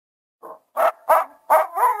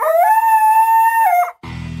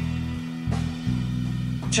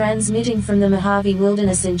Transmitting from the Mojave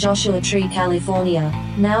Wilderness in Joshua Tree, California,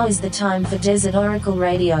 now is the time for Desert Oracle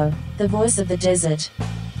Radio, the voice of the desert.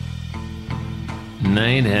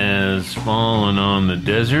 Night has fallen on the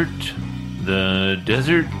desert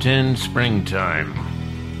in springtime.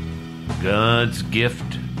 God's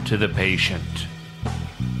gift to the patient.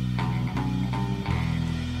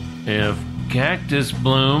 If cactus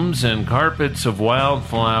blooms and carpets of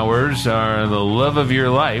wildflowers are the love of your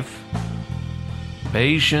life,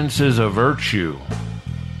 patience is a virtue.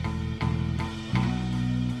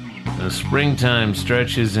 The springtime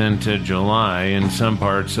stretches into July in some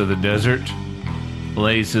parts of the desert.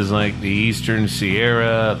 Places like the Eastern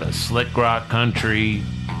Sierra, the Slick Rock Country,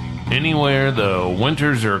 anywhere the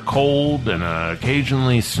winters are cold and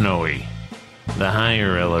occasionally snowy. The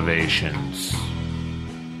higher elevations.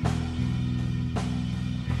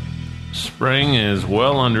 Spring is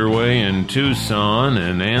well underway in Tucson,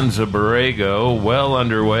 and Anza Borrego well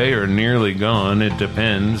underway or nearly gone. It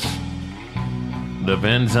depends.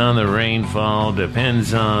 Depends on the rainfall,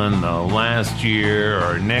 depends on the last year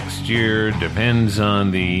or next year, depends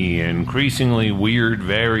on the increasingly weird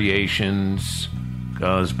variations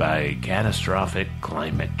caused by catastrophic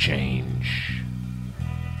climate change.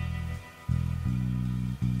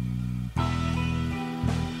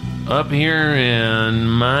 Up here in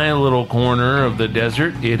my little corner of the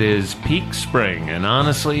desert, it is peak spring, and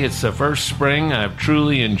honestly, it's the first spring I've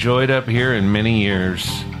truly enjoyed up here in many years.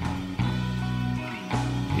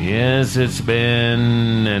 Yes, it's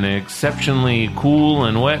been an exceptionally cool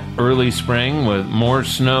and wet early spring with more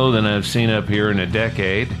snow than I've seen up here in a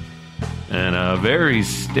decade, and a very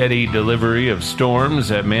steady delivery of storms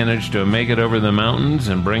that managed to make it over the mountains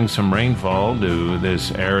and bring some rainfall to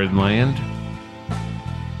this arid land.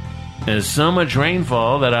 There's so much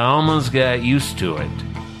rainfall that I almost got used to it.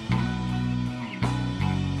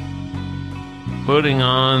 Putting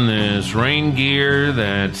on this rain gear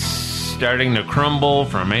that's starting to crumble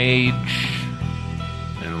from age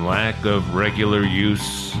and lack of regular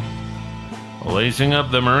use. Lacing up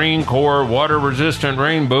the Marine Corps water-resistant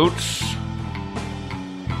rain boots.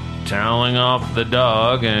 Toweling off the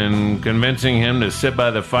dog and convincing him to sit by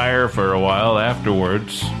the fire for a while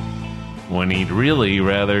afterwards, when he'd really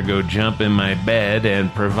rather go jump in my bed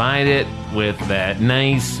and provide it with that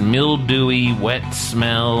nice, mildewy, wet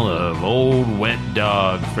smell of old wet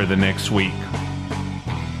dog for the next week.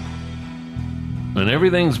 And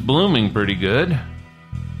everything's blooming pretty good.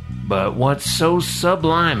 But what's so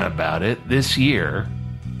sublime about it this year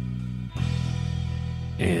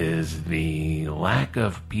is the lack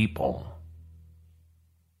of people.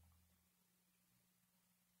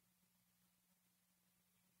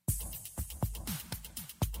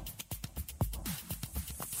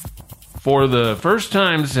 For the first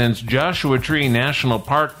time since Joshua Tree National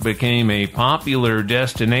Park became a popular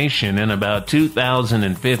destination in about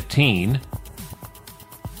 2015,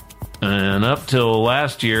 and up till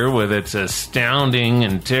last year with its astounding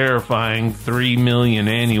and terrifying 3 million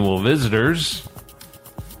annual visitors,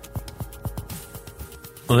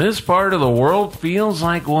 this part of the world feels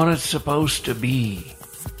like what it's supposed to be: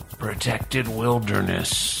 protected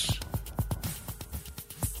wilderness.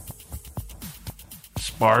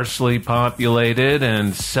 Sparsely populated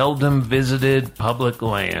and seldom visited public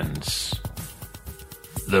lands.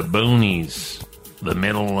 The boonies, the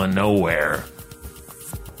middle of nowhere.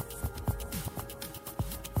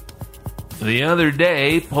 The other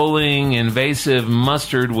day, pulling invasive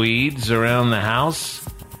mustard weeds around the house,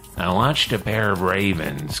 I watched a pair of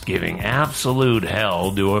ravens giving absolute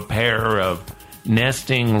hell to a pair of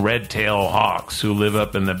nesting red-tailed hawks who live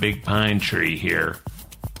up in the big pine tree here.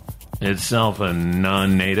 Itself a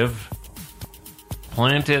non-native.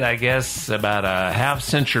 Planted, I guess, about a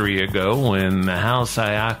half-century ago when the house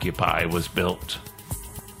I occupy was built.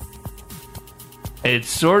 It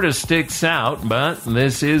sort of sticks out, but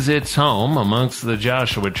this is its home amongst the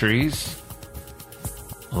Joshua trees.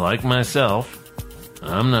 Like myself,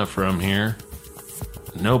 I'm not from here.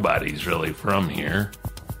 Nobody's really from here.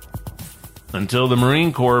 Until the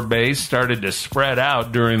Marine Corps base started to spread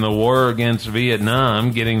out during the war against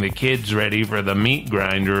Vietnam, getting the kids ready for the meat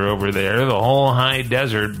grinder over there, the whole high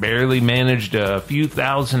desert barely managed a few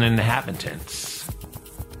thousand inhabitants.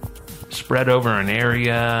 Spread over an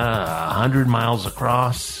area 100 miles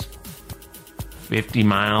across, 50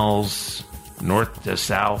 miles north to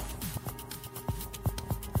south.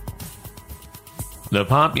 The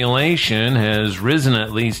population has risen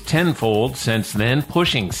at least tenfold since then,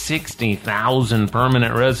 pushing 60,000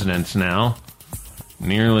 permanent residents now.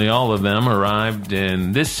 Nearly all of them arrived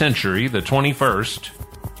in this century, the 21st,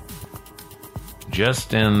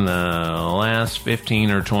 just in the last 15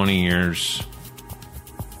 or 20 years.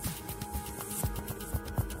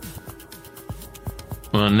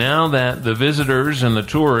 Well, now that the visitors and the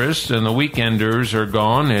tourists and the weekenders are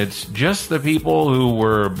gone, it's just the people who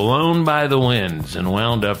were blown by the winds and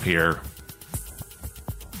wound up here.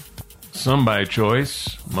 Some by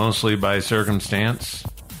choice, mostly by circumstance.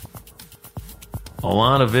 A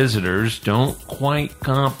lot of visitors don't quite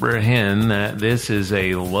comprehend that this is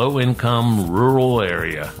a low-income rural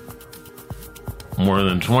area. More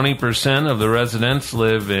than 20% of the residents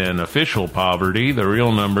live in official poverty. The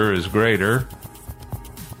real number is greater.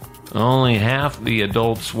 Only half the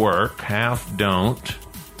adults work, half don't.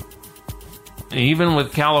 Even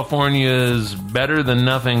with California's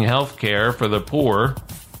better-than-nothing health care for the poor,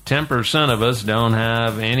 10% of us don't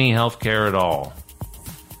have any health care at all.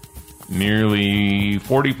 Nearly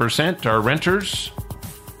 40% are renters,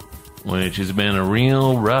 which has been a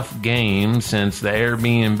real rough game since the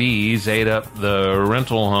Airbnbs ate up the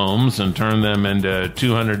rental homes and turned them into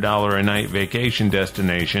 $200 a night vacation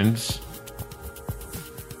destinations.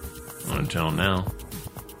 Until now.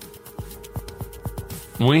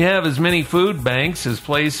 We have as many food banks as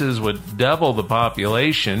places with double the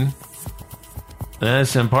population.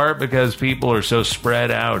 That's in part because people are so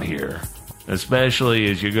spread out here,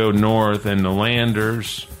 especially as you go north into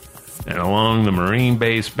Landers and along the Marine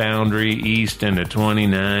Base boundary east into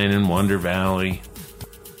 29 and Wonder Valley.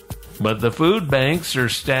 But the food banks are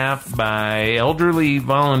staffed by elderly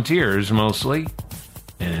volunteers mostly,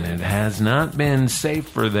 and it has not been safe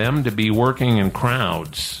for them to be working in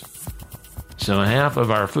crowds. So half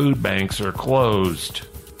of our food banks are closed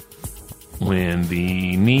when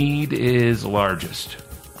the need is largest.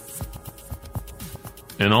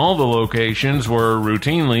 And all the locations were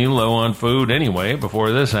routinely low on food anyway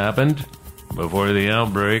before this happened, before the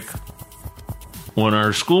outbreak. When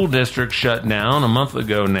our school district shut down a month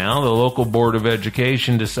ago now, the local Board of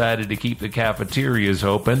Education decided to keep the cafeterias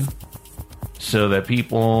open so that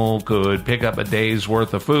people could pick up a day's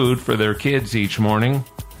worth of food for their kids each morning,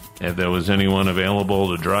 if there was anyone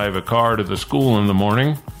available to drive a car to the school in the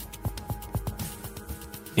morning.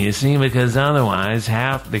 You see, because otherwise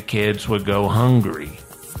half the kids would go hungry.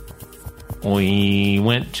 We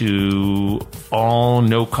went to all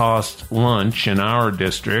no-cost lunch in our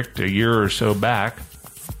district a year or so back,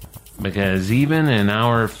 because even in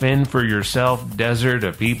our fend-for-yourself desert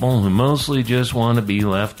of people who mostly just want to be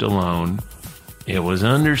left alone, it was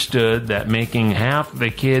understood that making half the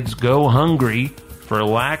kids go hungry for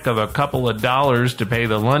lack of a couple of dollars to pay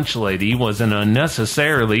the lunch lady was an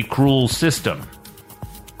unnecessarily cruel system.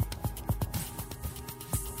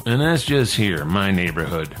 And that's just here, my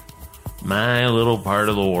neighborhood, my little part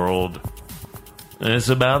of the world. And it's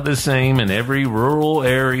about the same in every rural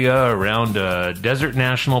area around a desert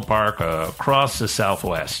national park across the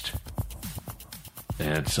Southwest.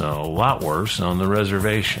 It's a lot worse on the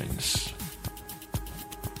reservations.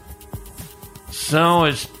 So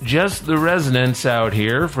it's just the residents out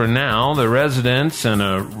here for now, the residents and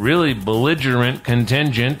a really belligerent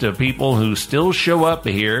contingent of people who still show up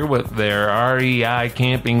here with their REI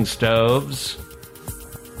camping stoves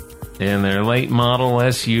and their late model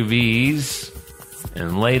SUVs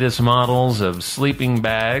and latest models of sleeping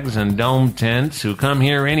bags and dome tents, who come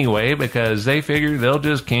here anyway because they figure they'll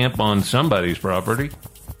just camp on somebody's property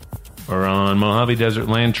or on Mojave Desert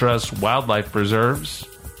Land Trust wildlife preserves,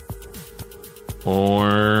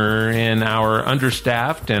 or in our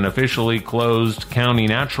understaffed and officially closed county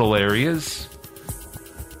natural areas.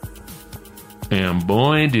 And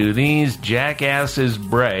boy, do these jackasses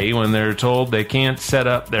bray when they're told they can't set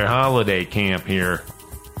up their holiday camp here.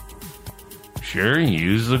 Sure,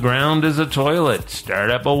 use the ground as a toilet, start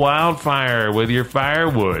up a wildfire with your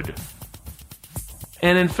firewood,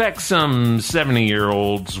 and infect some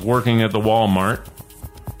 70-year-olds working at the Walmart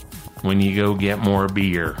when you go get more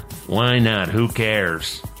beer. Why not? Who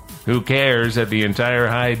cares? Who cares that the entire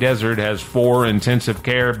high desert has 4 intensive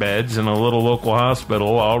care beds and a little local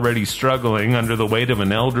hospital already struggling under the weight of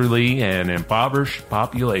an elderly and impoverished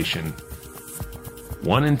population?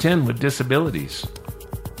 1 in 10 with disabilities.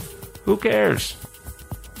 Who cares?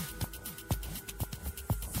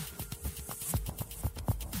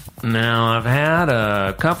 Now, I've had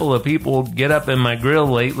a couple of people get up in my grill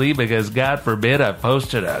lately because, God forbid, I've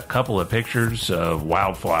posted a couple of pictures of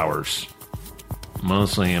wildflowers,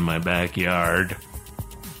 mostly in my backyard.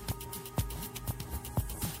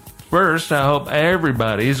 First, I hope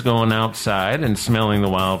everybody's going outside and smelling the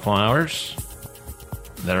wildflowers.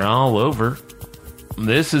 They're all over.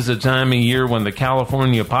 This is a time of year when the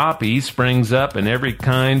California poppy springs up in every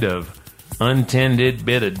kind of untended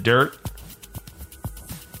bit of dirt.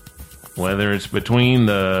 Whether it's between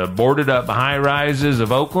the boarded-up high-rises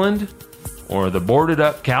of Oakland or the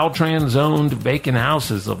boarded-up Caltrans-owned vacant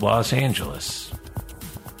houses of Los Angeles.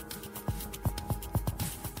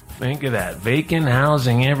 Think of that. Vacant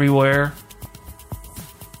housing everywhere.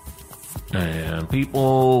 And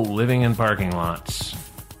people living in parking lots.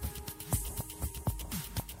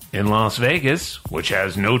 In Las Vegas, which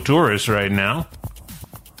has no tourists right now,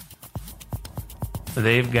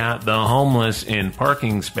 they've got the homeless in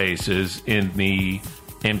parking spaces in the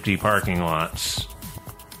empty parking lots.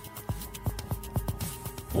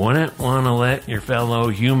 Wouldn't want to let your fellow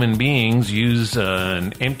human beings use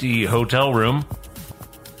an empty hotel room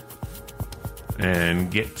and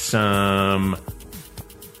get some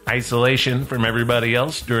isolation from everybody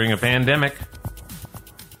else during a pandemic.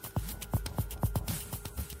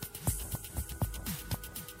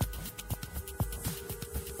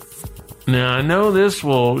 Now, I know this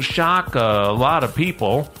will shock a lot of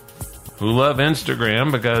people who love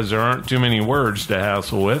Instagram because there aren't too many words to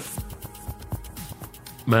hassle with.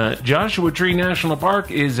 But Joshua Tree National Park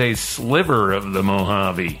is a sliver of the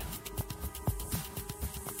Mojave.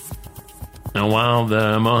 Now, while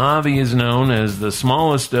the Mojave is known as the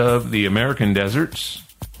smallest of the American deserts,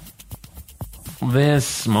 this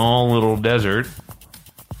small little desert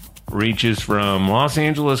reaches from Los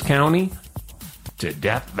Angeles County to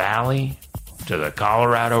Death Valley, to the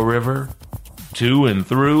Colorado River, to and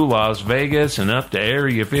through Las Vegas and up to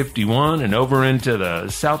Area 51 and over into the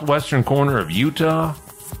southwestern corner of Utah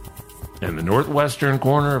and the northwestern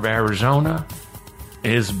corner of Arizona.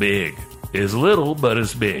 Is big. Is little, but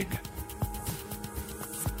it's big.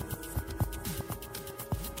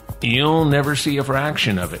 You'll never see a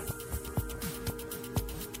fraction of it.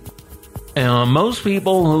 And most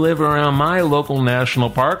people who live around my local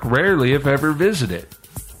national park rarely, if ever, visit it.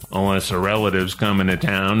 Unless a relative's coming to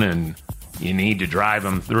town and you need to drive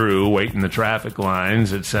them through, wait in the traffic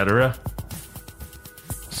lines, etc.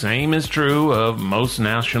 Same is true of most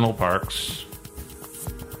national parks.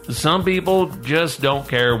 Some people just don't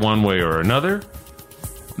care one way or another.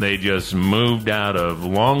 They just moved out of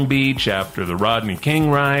Long Beach after the Rodney King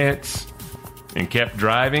riots and kept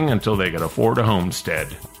driving until they could afford a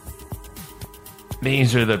homestead.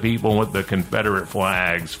 These are the people with the Confederate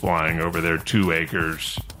flags flying over their 2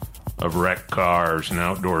 acres of wrecked cars and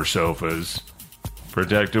outdoor sofas,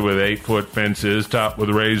 protected with 8-foot fences topped with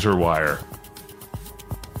razor wire.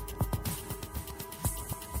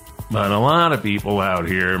 But a lot of people out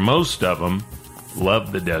here, most of them,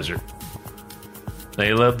 love the desert.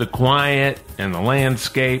 They love the quiet and the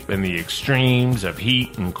landscape and the extremes of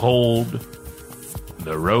heat and cold,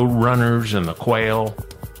 the road runners and the quail,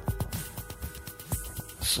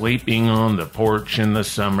 sleeping on the porch in the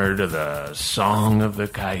summer to the song of the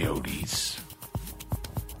coyotes.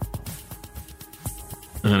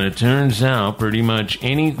 And it turns out pretty much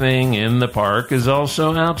anything in the park is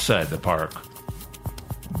also outside the park.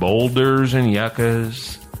 Boulders and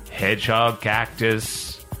yuccas, hedgehog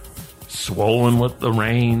cactus, swollen with the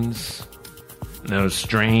rains, those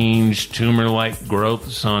strange tumor-like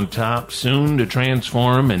growths on top, soon to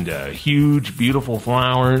transform into huge, beautiful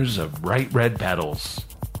flowers of bright red petals.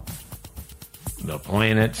 The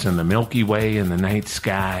planets and the Milky Way in the night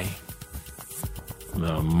sky.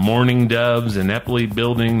 The mourning doves ineptly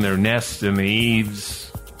building their nests in the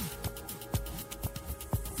eaves.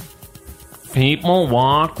 People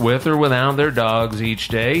walk with or without their dogs each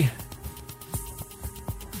day.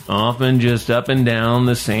 Often just up and down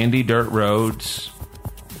the sandy dirt roads,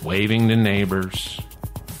 waving to neighbors,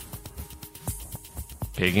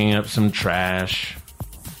 picking up some trash,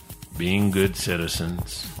 being good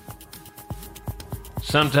citizens.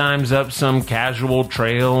 Sometimes up some casual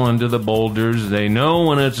trail under the boulders, they know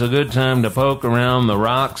when it's a good time to poke around the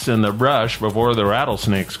rocks and the brush before the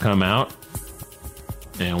rattlesnakes come out,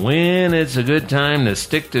 and when it's a good time to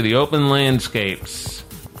stick to the open landscapes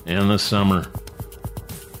in the summer.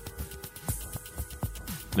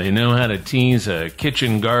 They know how to tease a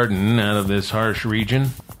kitchen garden out of this harsh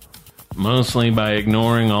region, mostly by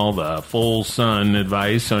ignoring all the full sun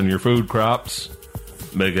advice on your food crops,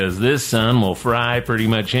 because this sun will fry pretty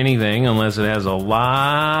much anything unless it has a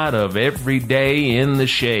lot of every day in the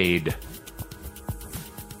shade.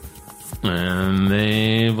 And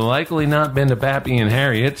they've likely not been to Pappy and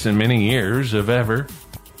Harriet's in many years, if ever.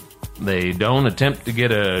 They don't attempt to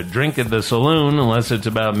get a drink at the saloon unless it's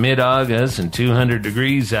about mid-August and 200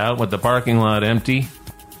 degrees out with the parking lot empty.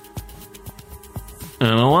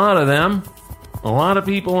 And a lot of them, a lot of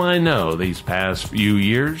people I know these past few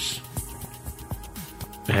years,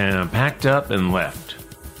 have packed up and left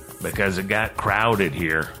because it got crowded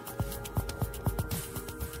here.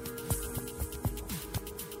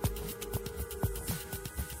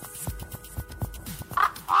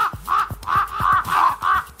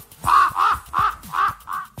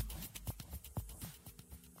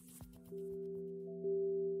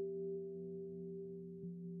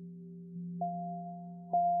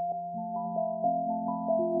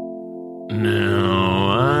 Now,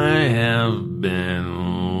 I have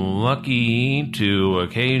been lucky to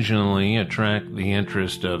occasionally attract the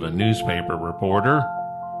interest of a newspaper reporter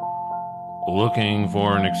looking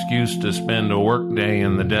for an excuse to spend a workday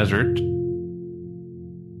in the desert.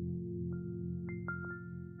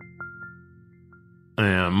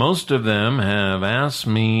 And most of them have asked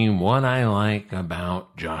me what I like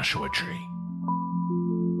about Joshua Tree.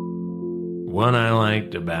 What I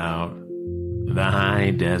liked about the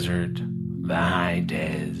high desert, the high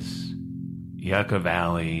des, Yucca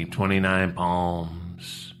Valley, 29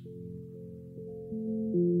 Palms,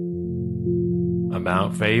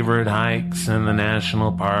 about favorite hikes in the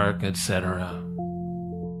national park, etc.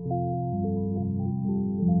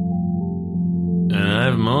 And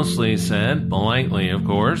I've mostly said, politely of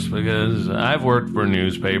course, because I've worked for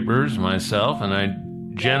newspapers myself and I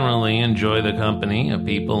generally enjoy the company of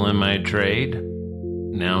people in my trade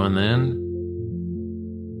now and then,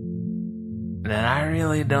 that I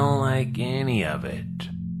really don't like any of it.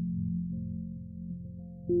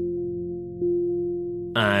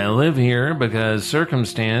 I live here because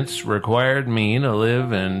circumstance required me to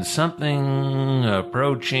live in something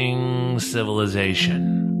approaching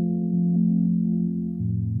civilization.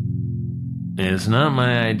 It's not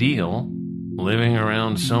my ideal, living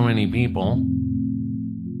around so many people.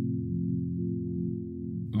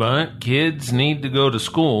 But kids need to go to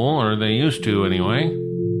school, or they used to anyway.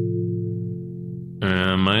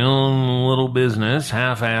 And my own little business,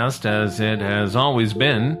 half-assed as it has always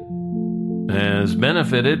been, has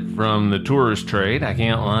benefited from the tourist trade. I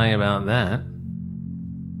can't lie about that.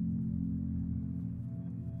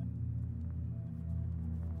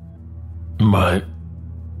 But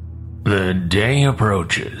the day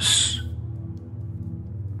approaches.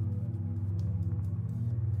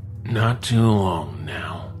 Not too long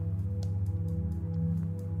now.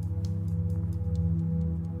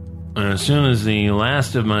 As soon as the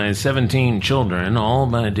last of my 17 children, all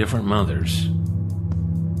by different mothers,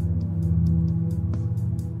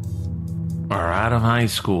 are out of high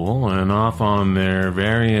school and off on their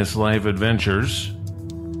various life adventures,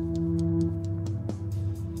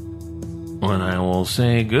 when I will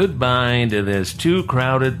say goodbye to this too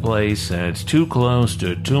crowded place that's too close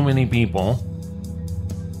to too many people,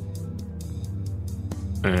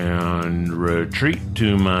 and retreat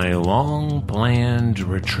to my long-planned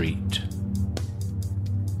retreat.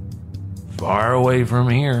 Far away from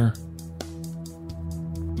here,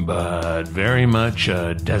 but very much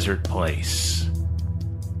a desert place.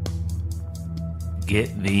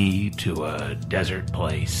 Get thee to a desert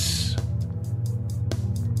place.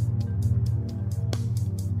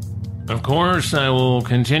 Of course, I will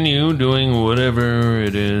continue doing whatever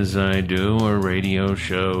it is I do, a radio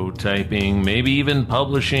show, typing, maybe even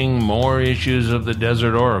publishing more issues of the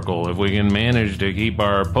Desert Oracle if we can manage to keep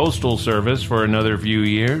our postal service for another few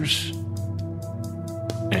years.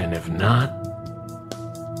 And if not,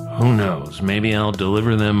 who knows, maybe I'll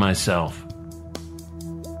deliver them myself.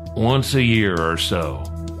 Once a year or so,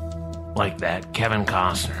 like that Kevin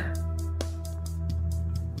Costner.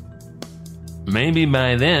 Maybe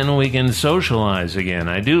by then we can socialize again.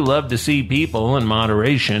 I do love to see people in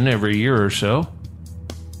moderation every year or so.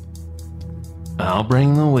 I'll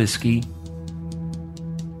bring the whiskey,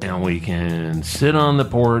 and we can sit on the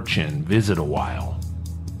porch and visit a while.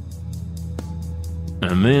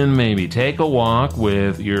 And then maybe take a walk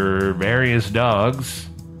with your various dogs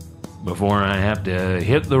before I have to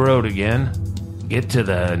hit the road again, get to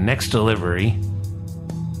the next delivery,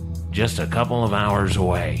 just a couple of hours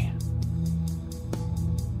away.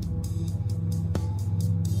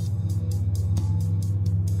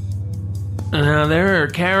 Now, there are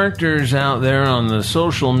characters out there on the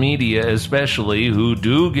social media especially who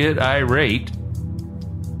do get irate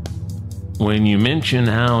when you mention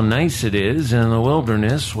how nice it is in the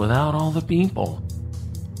wilderness without all the people.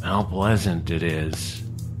 How pleasant it is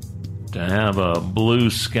to have a blue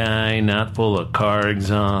sky not full of car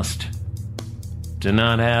exhaust, to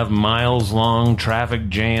not have miles-long traffic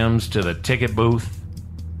jams to the ticket booth,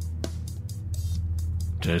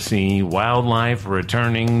 to see wildlife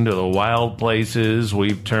returning to the wild places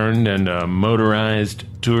we've turned into motorized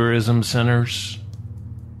tourism centers.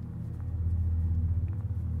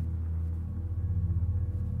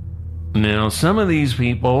 Now, some of these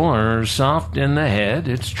people are soft in the head,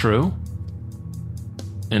 it's true.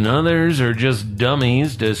 And others are just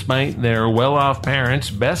dummies despite their well-off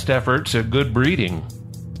parents' best efforts at good breeding.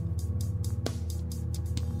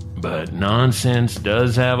 But nonsense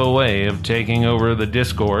does have a way of taking over the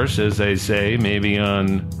discourse, as they say, maybe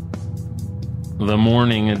on the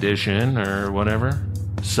morning edition or whatever.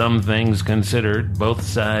 Some things considered, both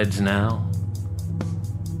sides now.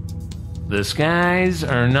 The skies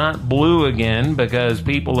are not blue again because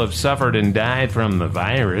people have suffered and died from the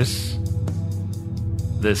virus.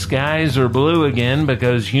 The skies are blue again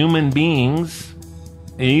because human beings,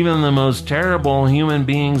 even the most terrible human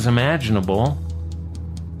beings imaginable,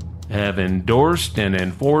 have endorsed and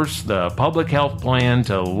enforced the public health plan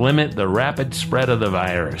to limit the rapid spread of the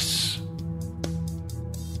virus.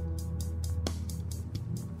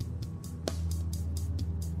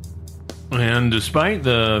 And despite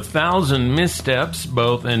the 1,000 missteps,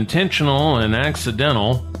 both intentional and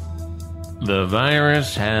accidental, the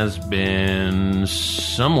virus has been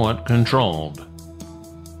somewhat controlled.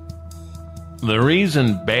 The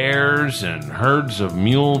reason bears and herds of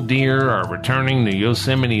mule deer are returning to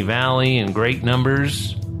Yosemite Valley in great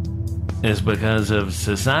numbers is because of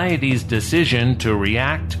society's decision to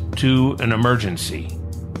react to an emergency.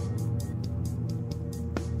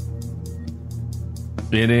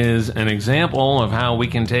 It is an example of how we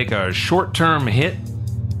can take a short-term hit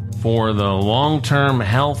for the long-term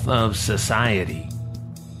health of society.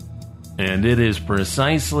 And it is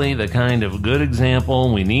precisely the kind of good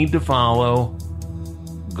example we need to follow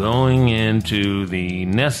going into the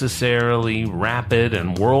necessarily rapid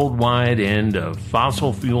and worldwide end of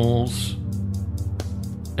fossil fuels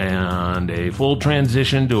and a full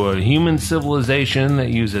transition to a human civilization that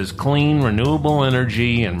uses clean, renewable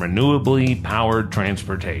energy and renewably powered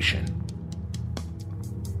transportation.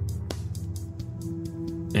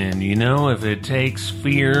 And you know, if it takes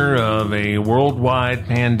fear of a worldwide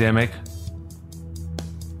pandemic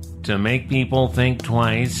to make people think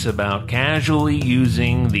twice about casually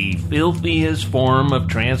using the filthiest form of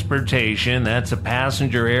transportation, that's a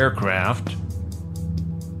passenger aircraft,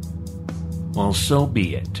 well, so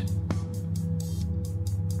be it.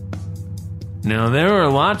 Now, there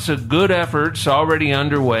are lots of good efforts already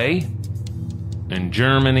underway in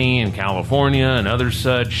Germany and California and other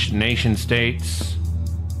such nation-states,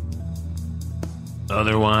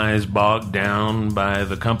 otherwise bogged down by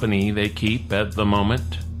the company they keep at the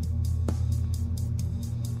moment.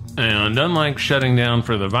 And unlike shutting down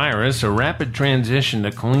for the virus, a rapid transition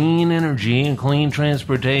to clean energy and clean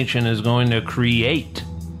transportation is going to create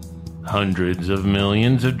hundreds of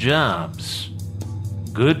millions of jobs.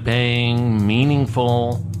 Good paying,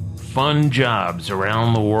 meaningful, fun jobs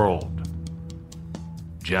around the world.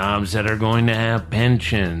 Jobs that are going to have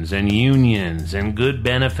pensions and unions and good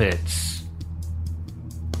benefits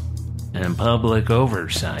and public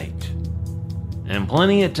oversight and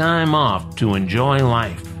plenty of time off to enjoy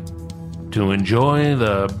life, to enjoy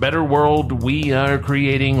the better world we are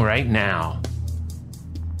creating right now.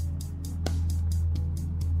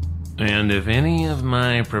 And if any of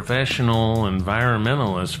my professional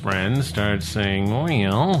environmentalist friends start saying,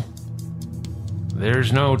 well,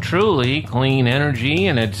 there's no truly clean energy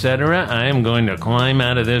and etc., I am going to climb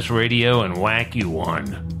out of this radio and whack you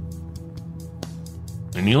one.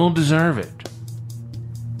 And you'll deserve it.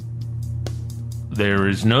 There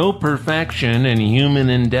is no perfection in human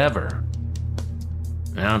endeavor,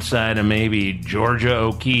 outside of maybe Georgia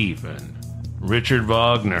O'Keeffe and Richard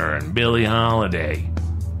Wagner and Billie Holiday.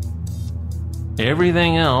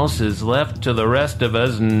 Everything else is left to the rest of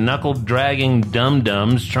us knuckle-dragging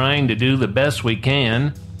dum-dums trying to do the best we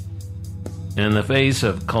can in the face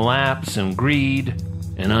of collapse and greed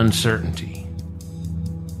and uncertainty.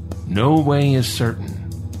 No way is certain.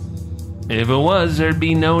 If it was, there'd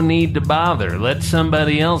be no need to bother. Let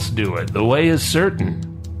somebody else do it. The way is certain.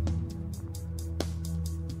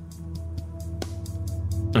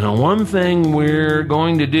 Now, one thing we're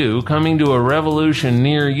going to do, coming to a revolution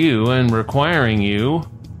near you and requiring you,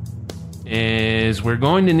 is we're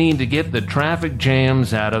going to need to get the traffic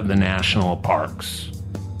jams out of the national parks.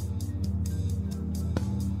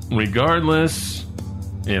 Regardless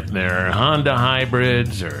if they're Honda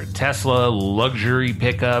hybrids or Tesla luxury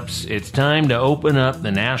pickups, it's time to open up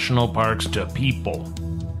the national parks to people.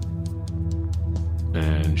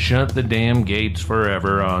 And shut the damn gates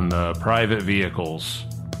forever on the private vehicles,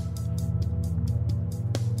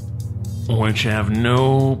 which have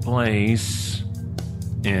no place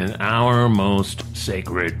in our most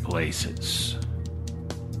sacred places.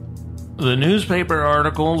 The newspaper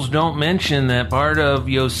articles don't mention that part of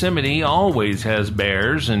Yosemite always has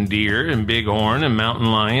bears and deer and bighorn and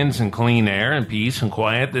mountain lions and clean air and peace and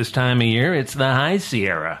quiet this time of year. It's the High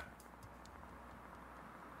Sierra.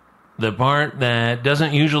 The part that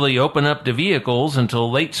doesn't usually open up to vehicles until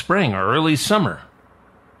late spring or early summer.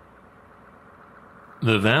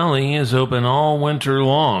 The valley is open all winter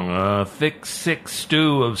long, a thick, sick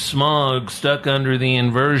stew of smog stuck under the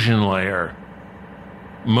inversion layer.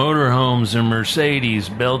 Motorhomes and Mercedes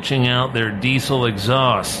belching out their diesel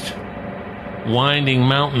exhaust. Winding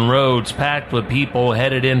mountain roads packed with people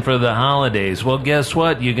headed in for the holidays. Well, guess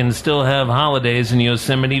what? You can still have holidays in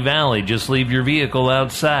Yosemite Valley. Just leave your vehicle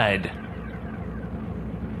outside.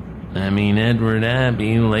 I mean, Edward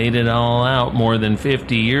Abbey laid it all out more than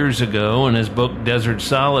 50 years ago in his book Desert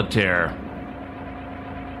Solitaire.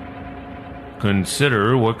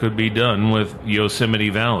 Consider what could be done with Yosemite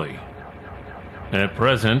Valley. At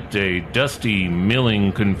present, a dusty,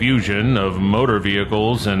 milling confusion of motor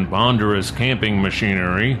vehicles and ponderous camping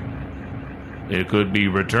machinery. It could be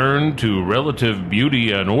returned to relative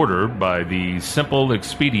beauty and order by the simple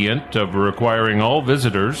expedient of requiring all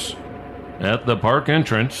visitors at the park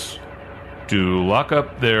entrance to lock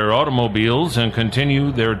up their automobiles and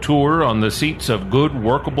continue their tour on the seats of good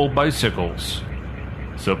workable bicycles,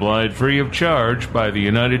 supplied free of charge by the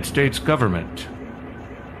United States government.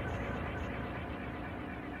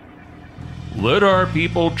 Let our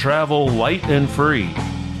people travel light and free.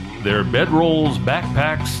 Their bedrolls,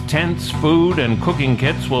 backpacks, tents, food, and cooking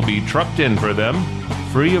kits will be trucked in for them,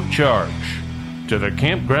 free of charge, to the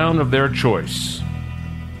campground of their choice.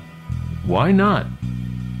 Why not?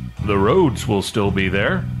 The roads will still be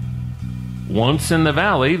there. Once in the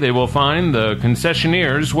valley, they will find the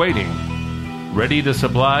concessionaires waiting, ready to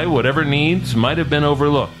supply whatever needs might have been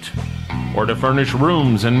overlooked, or to furnish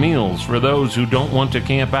rooms and meals for those who don't want to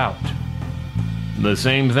camp out. The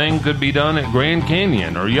same thing could be done at Grand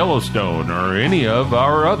Canyon or Yellowstone or any of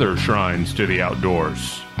our other shrines to the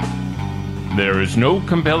outdoors. There is no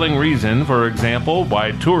compelling reason, for example,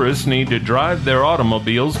 why tourists need to drive their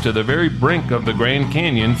automobiles to the very brink of the Grand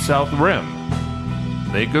Canyon's south rim.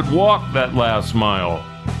 They could walk that last mile.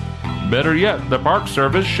 Better yet, the Park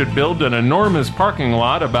Service should build an enormous parking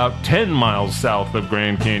lot about 10 miles south of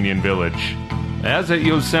Grand Canyon Village, as at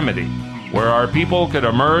Yosemite, where our people could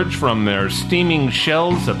emerge from their steaming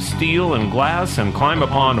shells of steel and glass and climb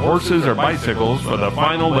upon horses or bicycles for the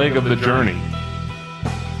final leg of the journey.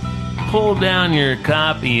 Pull down your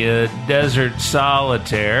copy of Desert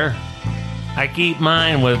Solitaire. I keep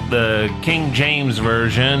mine with the King James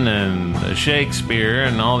Version and the Shakespeare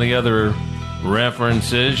and all the other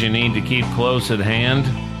references you need to keep close at hand.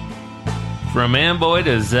 From Amboy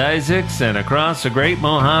to Zzyzx and across the Great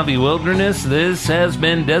Mojave Wilderness, this has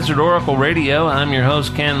been Desert Oracle Radio. I'm your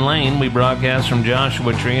host, Ken Lane. We broadcast from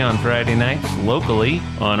Joshua Tree on Friday nights locally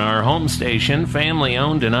on our home station,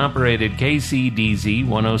 family-owned and operated KCDZ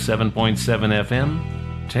 107.7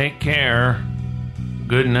 FM. Take care.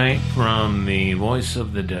 Good night from the voice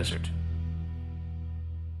of the desert.